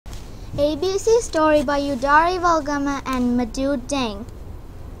ABC story by Udari Valgama and Madhu Dang.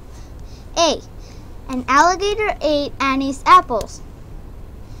 A. An alligator ate Annie's apples.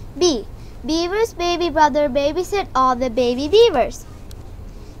 B. Beaver's baby brother babysat all the baby beavers.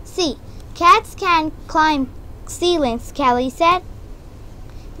 C. Cats can't climb ceilings, Kelly said.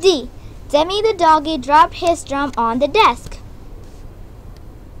 D. Demi the doggy dropped his drum on the desk.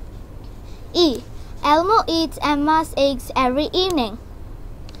 E. Elmo eats Emma's eggs every evening.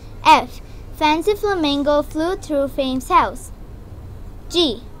 F. Fancy Flamingo flew through Fame's house.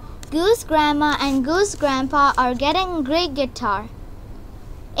 G. Goose Grandma and Goose Grandpa are getting great guitar.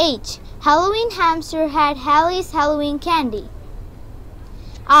 H. Halloween hamster had Hallie's Halloween candy.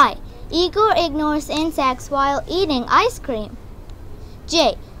 I. Igor ignores insects while eating ice cream.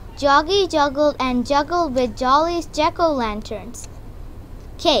 J. Joggy juggled and juggled with Jolly's jack-o'-lanterns.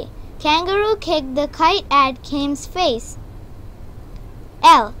 K. Kangaroo kicked the kite at Kim's face.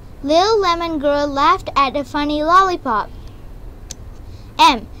 L. Little Lemon Girl laughed at a funny lollipop.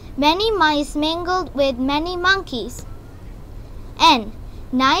 M. Many mice mingled with many monkeys. N.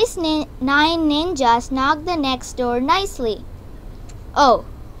 9 ninjas knocked the next door nicely. O.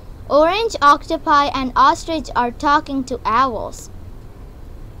 Orange octopi and ostrich are talking to owls.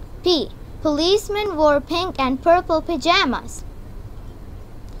 P. Policemen wore pink and purple pajamas.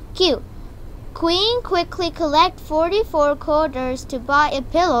 Q. Queen quickly collect 44 quarters to buy a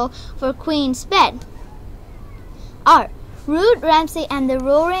pillow for Queen's bed. R. Ruth Ramsey and the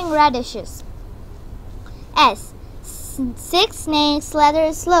Roaring Radishes. S. 6 snakes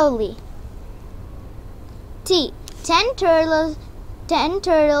slither slowly. T. 10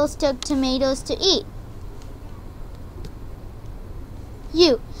 turtles took tomatoes to eat.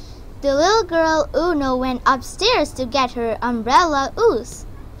 U. The little girl Uno went upstairs to get her umbrella Ooze.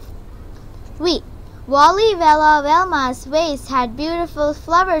 V. Wally Vella Velma's vase had beautiful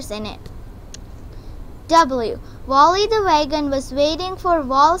flowers in it. W. Wally the wagon was waiting for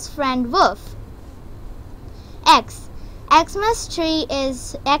Wall's friend Woof. X. Xmas tree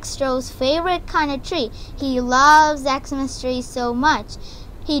is Xtro's favorite kind of tree. He loves Xmas tree so much.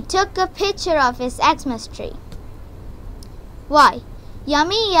 He took a picture of his Xmas tree. Y.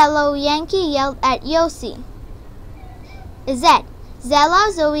 Yummy Yellow Yankee yelled at Yossi. Z.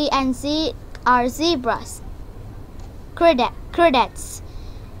 Zella, Zoe, and Z are zebras. Credits.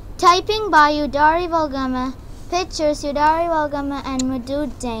 Typing by Udari Valgama. Pictures Udari Valgama and Madhu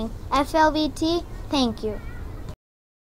Dang. FLVT. Thank you.